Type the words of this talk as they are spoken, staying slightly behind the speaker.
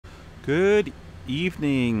Good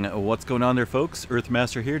evening. What's going on there, folks?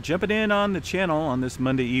 Earthmaster here, jumping in on the channel on this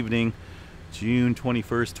Monday evening, June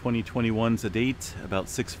 21st, 2021's the date, about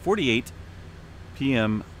 6:48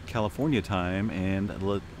 p.m. California time, and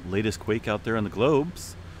the latest quake out there on the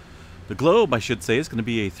globes. The globe, I should say, is going to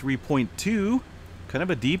be a 3.2, kind of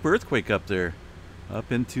a deep earthquake up there,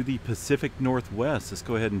 up into the Pacific Northwest. Let's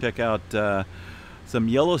go ahead and check out some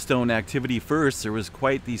Yellowstone activity first. There was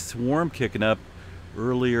quite the swarm kicking up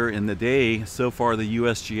earlier in the day. So far, the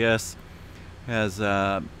USGS has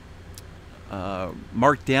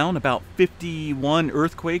marked down about 51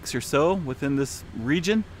 earthquakes or so within this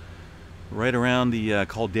region, right around the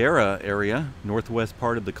Caldera area, northwest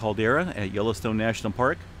part of the Caldera at Yellowstone National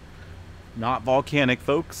Park. Not volcanic,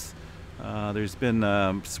 folks. There's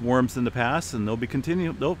been swarms in the past, and they'll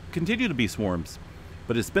continue to be swarms.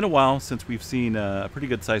 But it's been a while since we've seen a pretty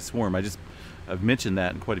good sized swarm. I've mentioned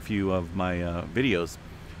that in quite a few of my videos.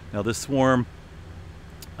 Now this swarm,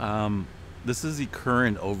 this is the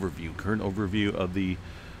current overview of the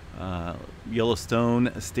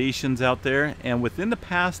Yellowstone stations out there. And within the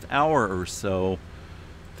past hour or so,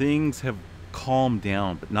 things have calmed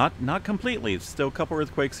down, but not completely. It's still a couple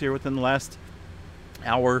earthquakes here within the last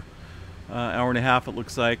hour and a half, it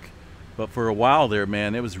looks like. But for a while there,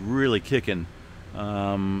 man, it was really kicking.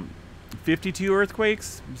 52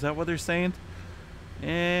 earthquakes, is that what they're saying?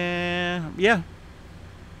 And yeah,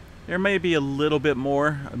 there may be a little bit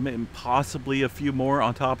more, possibly a few more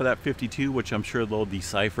on top of that 52, which I'm sure they'll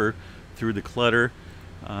decipher through the clutter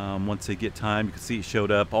once they get time. You can see it showed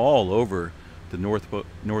up all over the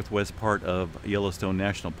northwest part of Yellowstone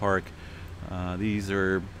National Park. These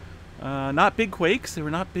are not big quakes. They were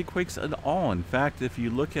not big quakes at all. In fact, if you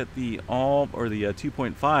look at the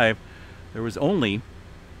 2.5, there was only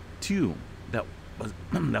two that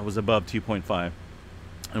was above 2.5,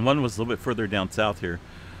 and one was a little bit further down south here,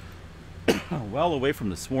 well away from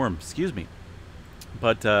the swarm. Excuse me.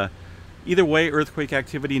 But either way, earthquake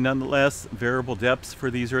activity nonetheless. Variable depths for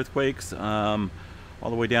these earthquakes, all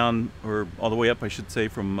the way down, or all the way up, I should say,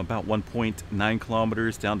 from about 1.9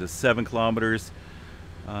 kilometers down to 7 kilometers.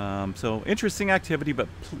 So interesting activity, but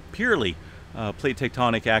purely plate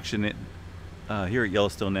tectonic action here at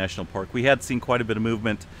Yellowstone National Park. We had seen quite a bit of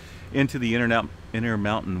movement into the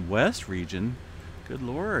Intermountain West region, good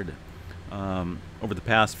Lord, over the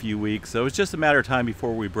past few weeks. So it's just a matter of time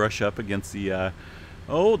before we brush up against the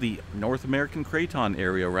North American Craton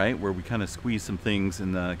area, right, where we kind of squeeze some things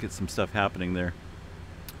and get some stuff happening there.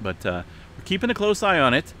 But we're keeping a close eye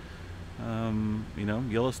on it. You know,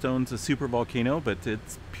 Yellowstone's a super volcano, but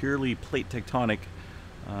it's purely plate tectonic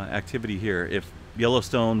activity here. If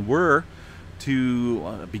Yellowstone were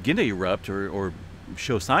to begin to erupt or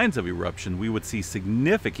show signs of eruption, we would see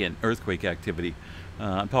significant earthquake activity.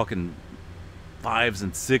 I'm talking 5s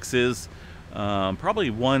and 6s,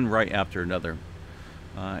 probably one right after another.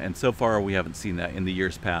 And so far we haven't seen that in the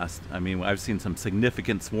years past. I mean, I've seen some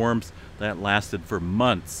significant swarms that lasted for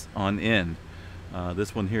months on end.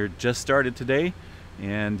 This one here just started today,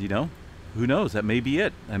 and you know, who knows, that may be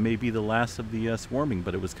it. That may be the last of the swarming,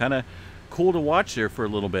 but it was kind of cool to watch there for a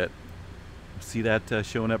little bit. See that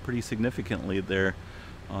showing up pretty significantly there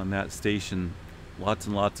on that station. Lots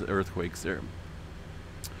and lots of earthquakes there.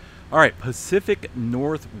 All right, Pacific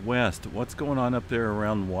Northwest. What's going on up there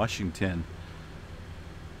around Washington?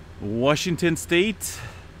 Washington State,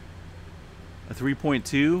 a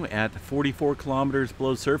 3.2 at 44 kilometers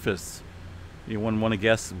below surface. Anyone want to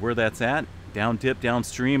guess where that's at? Down dip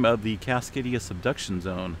downstream of the Cascadia subduction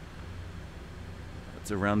zone.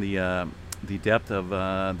 It's around the depth of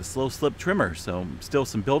the slow slip trimmer, so still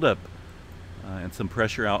some buildup and some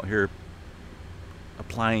pressure out here,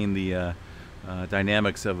 applying the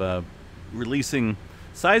dynamics of releasing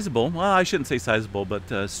sizable, well, I shouldn't say sizable,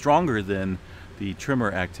 but stronger than the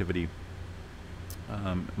trimmer activity.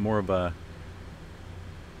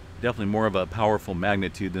 Definitely more of a powerful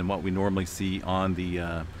magnitude than what we normally see on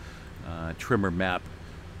the trimmer map.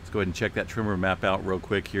 Let's go ahead and check that trimmer map out real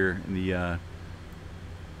quick here in the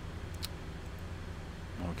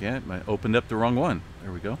okay, I opened up the wrong one.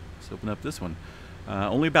 There we go. Let's open up this one.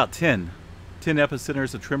 Only about 10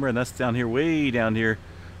 epicenters of tremor, and that's down here, way down here,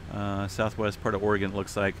 southwest part of Oregon, it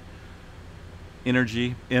looks like.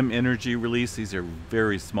 Energy release. These are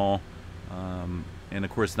very small, and of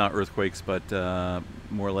course not earthquakes, but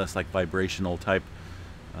more or less like vibrational type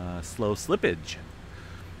slow slippage.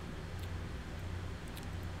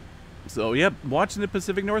 So yeah, watching the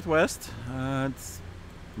Pacific Northwest. It's,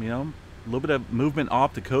 you know, a little bit of movement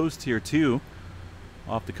off the coast here too,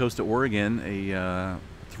 off the coast of Oregon. A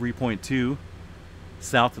 3.2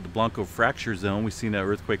 south of the Blanco fracture zone. We seen that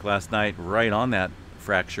earthquake last night right on that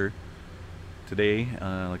fracture. today.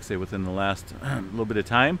 Like I say, within the last little bit of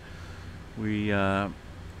time, within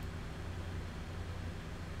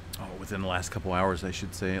the last couple hours, I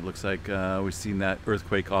should say, it looks like we've seen that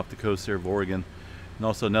earthquake off the coast there of Oregon. And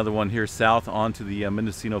also another one here south onto the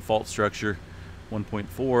Mendocino fault structure,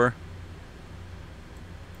 1.4.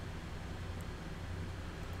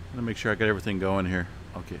 I'm gonna make sure I got everything going here.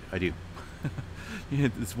 Okay, I do.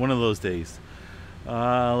 It's one of those days.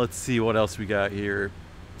 Let's see what else we got here.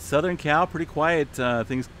 Southern Cal, pretty quiet.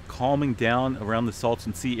 Things calming down around the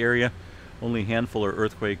Salton Sea area. Only a handful of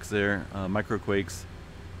earthquakes there, microquakes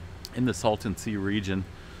in the Salton Sea region.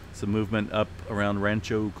 Some movement up around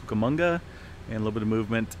Rancho Cucamonga, and a little bit of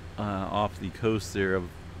movement off the coast there of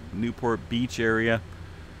Newport Beach area,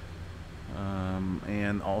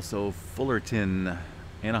 and also Fullerton,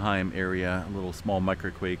 Anaheim area, a little small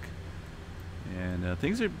microquake. And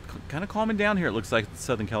things are kind of calming down here, it looks like, in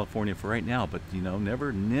Southern California for right now. But, you know,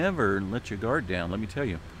 never let your guard down, let me tell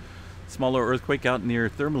you. Smaller earthquake out near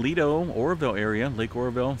Thermalito, Oroville area. Lake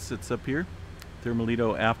Oroville sits up here.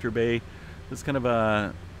 Thermalito Afterbay. This is kind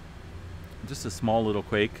of just a small little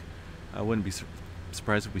quake. I wouldn't be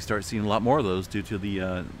surprised if we start seeing a lot more of those due to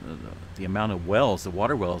the amount of wells, the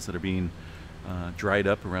water wells that are being dried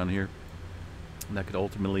up around here. And that could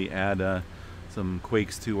ultimately add some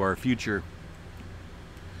quakes to our future.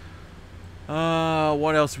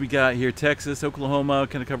 What else we got here? Texas, Oklahoma,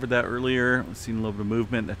 kind of covered that earlier. We've seen a little bit of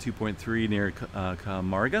movement at 2.3 near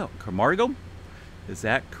Camargo. Is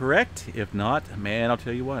that correct? If not, man, I'll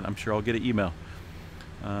tell you what, I'm sure I'll get an email.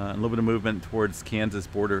 A little bit of movement towards Kansas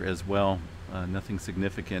border as well. Nothing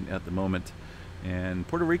significant at the moment. And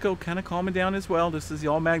Puerto Rico kind of calming down as well. This is the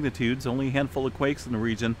all magnitudes, only a handful of quakes in the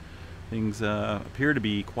region. Things appear to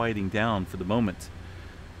be quieting down for the moment.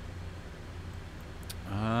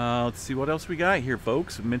 Let's see what else we got here,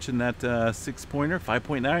 folks. I mentioned that 6-pointer,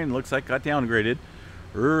 5.9, looks like got downgraded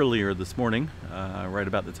earlier this morning, right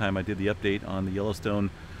about the time I did the update on the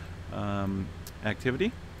Yellowstone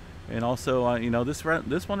activity. And also, you know, this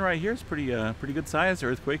one right here is pretty good size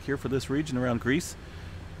earthquake here for this region around Greece,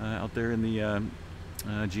 out there in the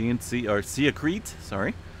Aegean Sea, or Sea Crete,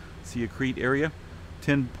 sorry, Sea Crete area,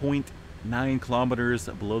 10.9 kilometers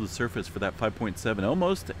below the surface for that 5.7,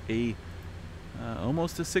 almost a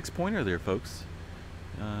 6-pointer there, folks.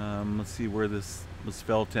 Let's see where this was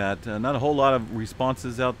felt at. Not a whole lot of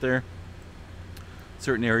responses out there.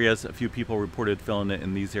 Certain areas, a few people reported feeling it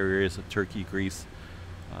in these areas of Turkey, Greece,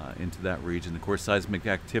 into that region. Of course, seismic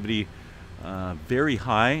activity very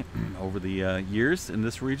high over the years in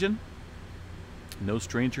this region. No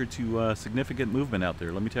stranger to significant movement out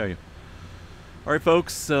there, let me tell you. All right,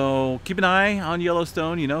 folks, so keep an eye on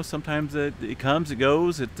Yellowstone. You know, sometimes it comes, it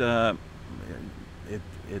goes. It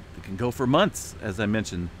can go for months, as I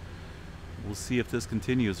mentioned. We'll see if this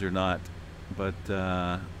continues or not. But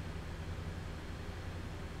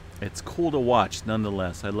it's cool to watch,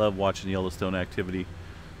 nonetheless. I love watching Yellowstone activity.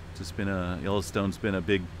 Yellowstone's been a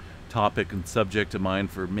big topic and subject of mine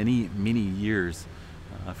for many years.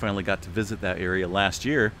 I finally got to visit that area last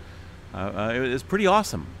year. It was pretty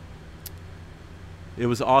awesome. It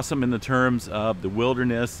was awesome in the terms of the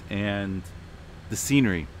wilderness and the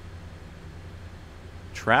scenery.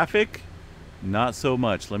 Traffic, not so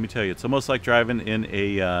much. Let me tell you, it's almost like driving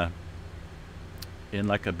in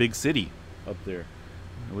like a big city up there.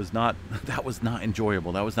 It was not. That was not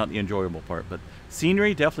enjoyable. That was not the enjoyable part. But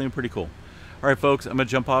scenery, definitely pretty cool. All right, folks, I'm gonna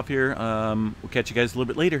jump off here. We'll catch you guys a little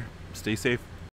bit later. Stay safe.